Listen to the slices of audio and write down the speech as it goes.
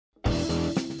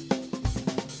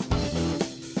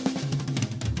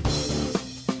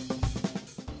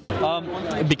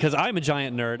Because I'm a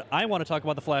giant nerd, I want to talk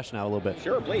about the Flash now a little bit.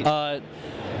 Sure, please.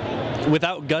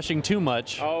 Without gushing too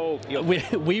much,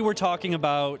 we were talking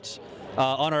about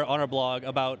on our blog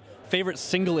about favorite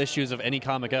single issues of any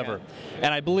comic ever,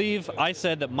 and I believe I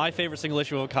said that my favorite single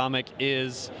issue of a comic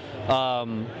is,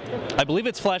 I believe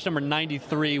it's Flash number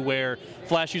 93, where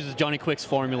Flash uses Johnny Quick's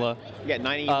formula. Yeah,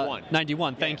 91.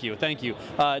 91. Thank you.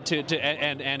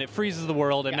 And it freezes the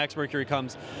world, and next Mercury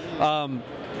comes. I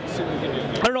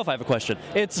don't know if I have a question.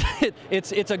 It's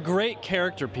a great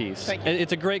character piece.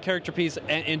 It's a great character piece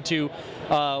into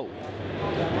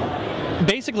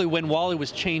basically when Wally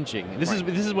was changing. This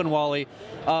is when Wally.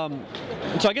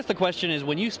 So I guess the question is,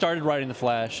 when you started writing the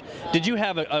Flash, did you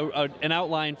have an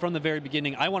outline from the very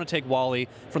beginning? I want to take Wally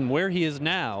from where he is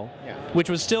now, which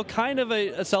was still kind of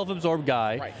a self-absorbed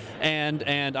guy,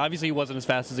 and obviously he wasn't as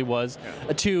fast as he was.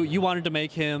 To you wanted to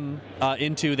make him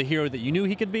into the hero that you knew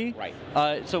he could be.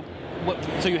 So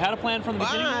you had a plan from the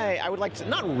beginning? I would like to.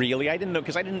 Not really. I didn't know,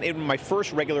 because I didn't. In my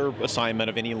first regular assignment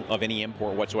of any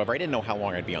import whatsoever, I didn't know how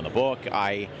long I'd be on the book.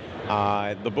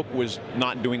 The book was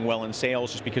not doing well in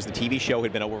sales just because the TV show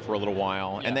had been over for a little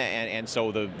while, and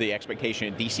so the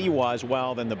expectation at DC was,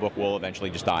 well, then the book will eventually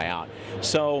just die out.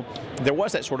 So there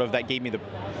was that sort of, that gave me the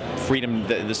freedom,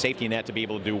 the safety net to be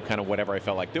able to do kind of whatever I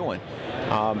felt like doing.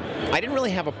 I didn't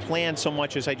really have a plan so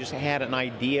much as I just had an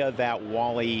idea that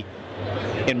Wally,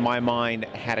 in my mind,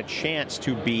 had a chance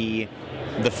to be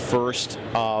the first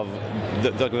of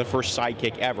the first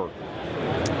sidekick ever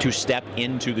to step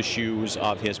into the shoes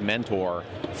of his mentor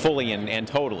fully and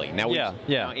totally. Now,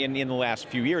 in the last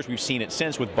few years, we've seen it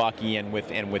since with Bucky and with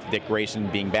Dick Grayson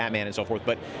being Batman and so forth.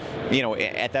 But you know,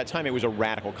 at that time, it was a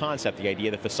radical concept, the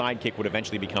idea that the sidekick would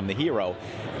eventually become the hero.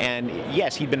 And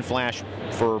yes, he'd been Flash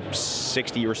for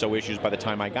 60 or so issues by the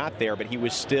time I got there, but he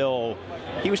was still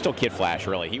Kid Flash,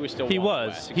 really. He was still he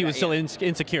was still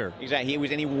insecure. Exactly.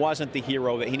 And he wasn't the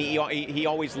hero that he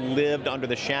always lived under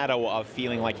the shadow of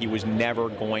feeling like he was never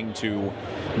going to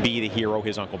be the hero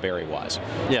his Uncle Barry was.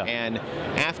 And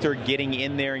after getting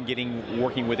in there and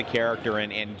working with the character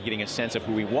and getting a sense of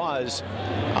who he was,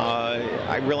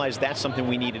 I realized that's something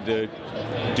we needed to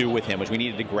do with him, was we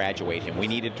needed to graduate him. We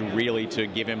needed to really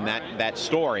give him that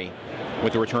story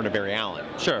with the return of Barry Allen.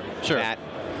 Sure.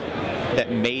 That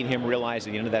made him realize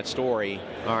at the end of that story,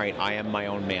 all right, I am my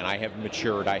own man. I have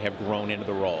matured. I have grown into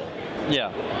the role.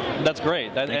 Yeah, that's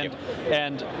great.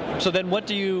 And so then, what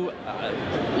do you,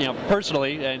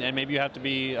 personally, and maybe you have to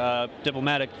be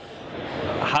diplomatic,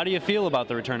 how do you feel about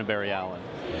the return of Barry Allen?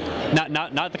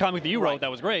 Not the comic that you wrote, that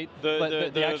was great,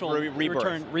 but the actual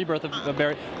rebirth of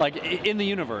Barry, like in the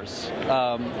universe.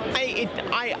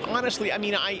 I honestly,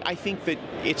 I think that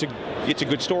it's a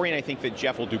good story, and I think that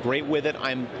Jeff will do great with it.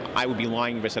 I would be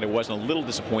lying if I said I wasn't a little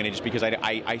disappointed, just because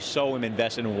I so am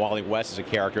invested in Wally West as a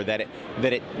character that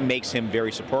it makes him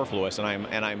very superfluous, and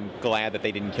I'm glad that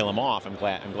they didn't kill him off. I'm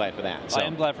glad for that. So. I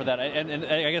am glad for that, and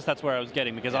I guess that's where I was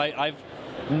getting, because I've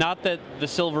not that the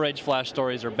Silver Age Flash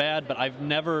stories are bad, but I've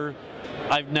never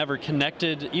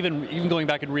connected, even going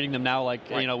back and reading them now, like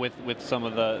with some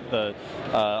of the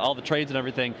all the trades and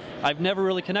everything. I've never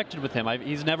really connected with him.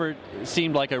 He's never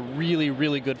seemed like a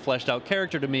really good fleshed out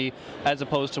character to me, as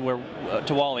opposed to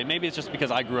Wally. Maybe it's just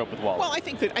because I grew up with Wally. Well, I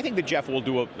think that Jeff will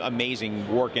do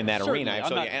amazing work in that arena.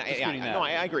 I'm not disputing that. No,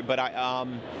 I agree, but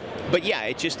yeah,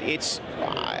 I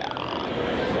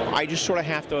just sort of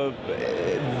have to.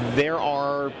 There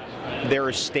are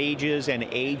stages and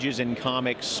ages in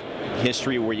comics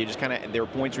history where you just there are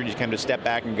points where you just kind of step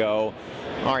back and go,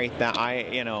 all right,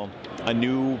 a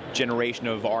new generation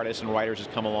of artists and writers has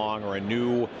come along, or a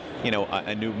new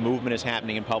movement is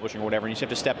happening in publishing or whatever, and you just have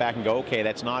to step back and go, okay,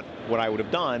 that's not what I would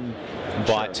have done,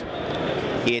 but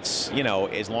it's,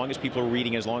 as long as people are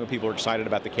reading, as long as people are excited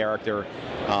about the character.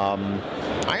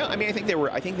 I think they were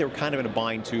kind of in a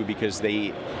bind too, because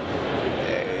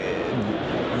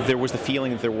there was the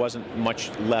feeling that there wasn't much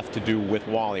left to do with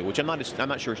Wally, which I'm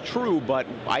not sure is true, but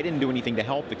I didn't do anything to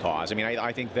help the cause.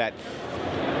 I think that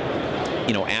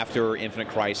after Infinite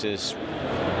Crisis,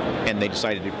 and they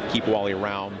decided to keep Wally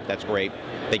around, that's great.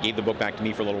 They gave the book back to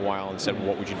me for a little while and said, well,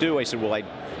 what would you do? I said, well,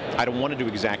 I don't want to do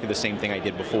exactly the same thing I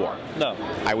did before. No.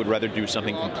 I would rather do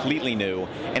something completely new.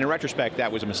 And in retrospect,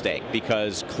 that was a mistake,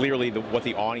 because clearly what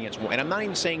the audience, and I'm not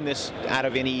even saying this out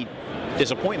of any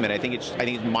disappointment. I think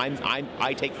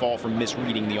I take fault for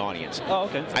misreading the audience. Oh,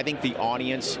 okay. I think the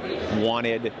audience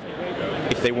wanted,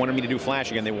 if they wanted me to do Flash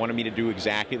again, they wanted me to do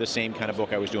exactly the same kind of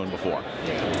book I was doing before.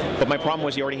 But my problem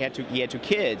was he had two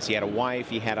kids, he had a wife,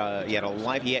 he had a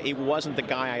life. It wasn't the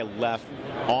guy I left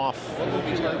off.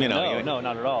 No,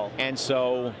 not at all. And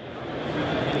so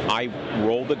I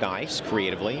rolled the dice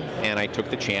creatively, and I took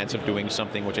the chance of doing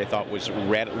something which I thought was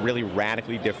really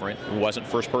radically different. It wasn't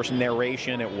first-person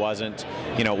narration. It wasn't,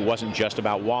 it wasn't just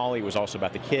about Wally. It was also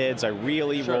about the kids. I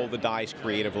really rolled the dice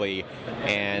creatively,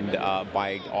 and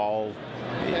by all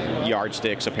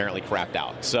yardsticks, apparently crapped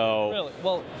out. So really?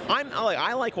 Well,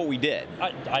 I like what we did.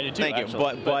 I did too. Thank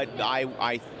actually, you, but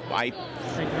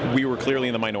we were clearly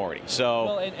in the minority. So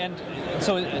well, and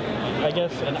so I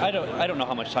guess, and I don't know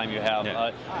how much time you have,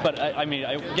 but I mean,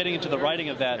 getting into the writing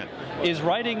of that, is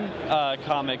writing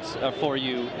comics for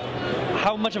you.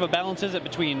 How much of a balance is it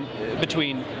between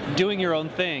doing your own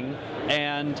thing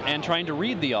and trying to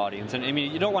read the audience? And I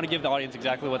mean, you don't want to give the audience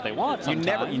exactly what they want.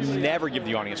 Sometimes. You never give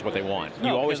the audience what they want. No,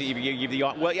 you always give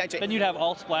the then you'd have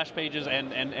all splash pages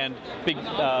and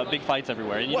big fights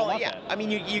everywhere. And you don't want that. I mean,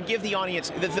 you give the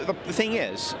audience. The thing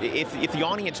is, if the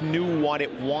audience knew what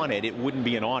it wanted, it wouldn't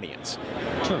be an audience.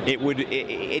 Sure.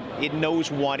 It knows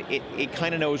what it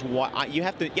kind of knows what you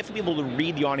have to be able to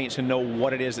read the audience and know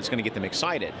what it is that's going to get them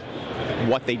excited,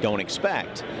 what they don't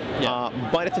expect. Yeah.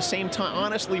 But at the same time,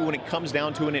 honestly, when it comes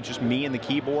down to it, and it's just me and the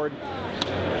keyboard,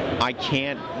 I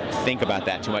can't think about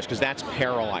that too much because that's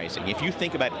paralyzing. If you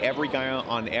think about every guy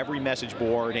on every message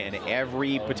board and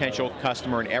every potential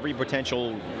customer and every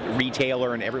potential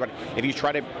retailer and everybody, if you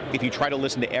try to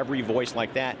listen to every voice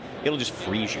like that, it'll just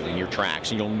freeze you in your tracks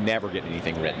and you'll never get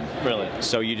anything written. Really?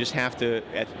 So you just have to,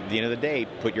 at the end of the day,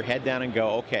 put your head down and go,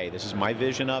 okay, this is my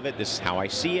vision of it, this is how I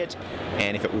see it,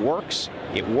 and if it works,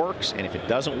 and if it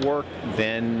doesn't work,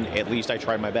 then at least I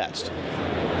tried my best.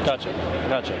 Gotcha.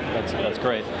 That's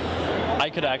great. I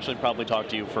could actually probably talk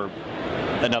to you for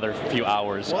another few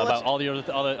hours about all the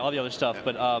other stuff,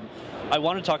 but I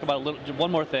want to talk about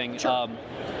one more thing. Sure.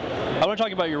 I want to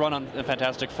talk about your run on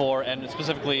Fantastic Four, and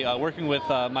specifically working with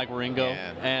Mike Wieringo,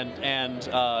 and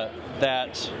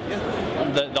that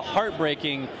the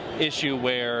heartbreaking issue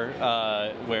where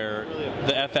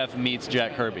the FF meets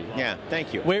Jack Kirby. Yeah,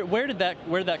 thank you. Where did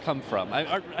that come from?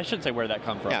 I shouldn't say where did that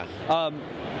come from. Yeah.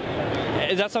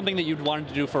 Is that something that you'd wanted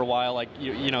to do for a while? Like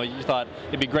you thought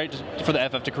it'd be great for the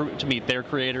FF to meet their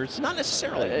creators? Not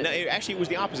necessarily. No, actually, it was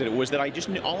the opposite. It was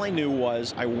that all I knew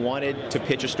was I wanted to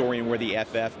pitch a story in where the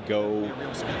FF go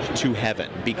to heaven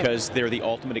because they're the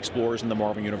ultimate explorers in the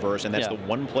Marvel Universe, and that's the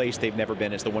one place they've never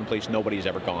been. It's the one place nobody's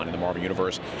ever gone in the Marvel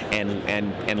Universe,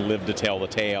 and lived to tell the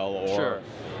tale, or. Sure.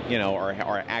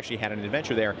 Or actually had an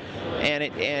adventure there,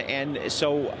 and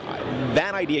so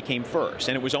that idea came first,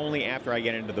 and it was only after I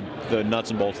get into the nuts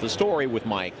and bolts of the story with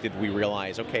Mike did we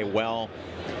realize, okay, well,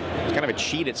 it's kind of a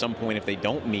cheat at some point if they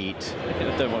don't meet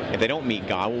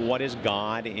God. Well, what is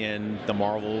God in the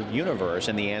Marvel universe?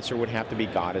 And the answer would have to be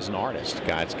God as an artist.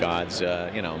 God as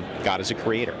a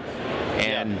creator.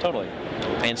 And totally.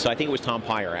 And so I think it was Tom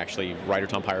Peyer, actually, writer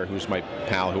Tom Peyer, who's my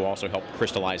pal, who also helped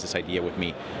crystallize this idea with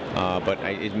me. But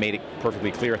it made it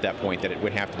perfectly clear at that point that it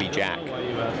would have to be Jack.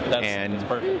 That's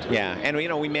perfect. Yeah, and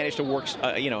we managed to work,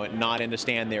 nod into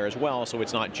Stan there as well, so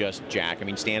it's not just Jack. I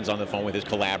mean, Stan's on the phone with his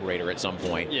collaborator at some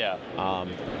point. Yeah.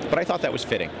 But I thought that was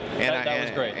fitting, and that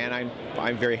was great. And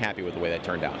I'm very happy with the way that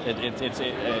turned out.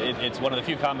 It's one of the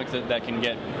few comics that can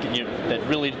get that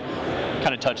really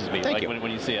kind of touches me, Thank you.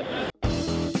 when you see it.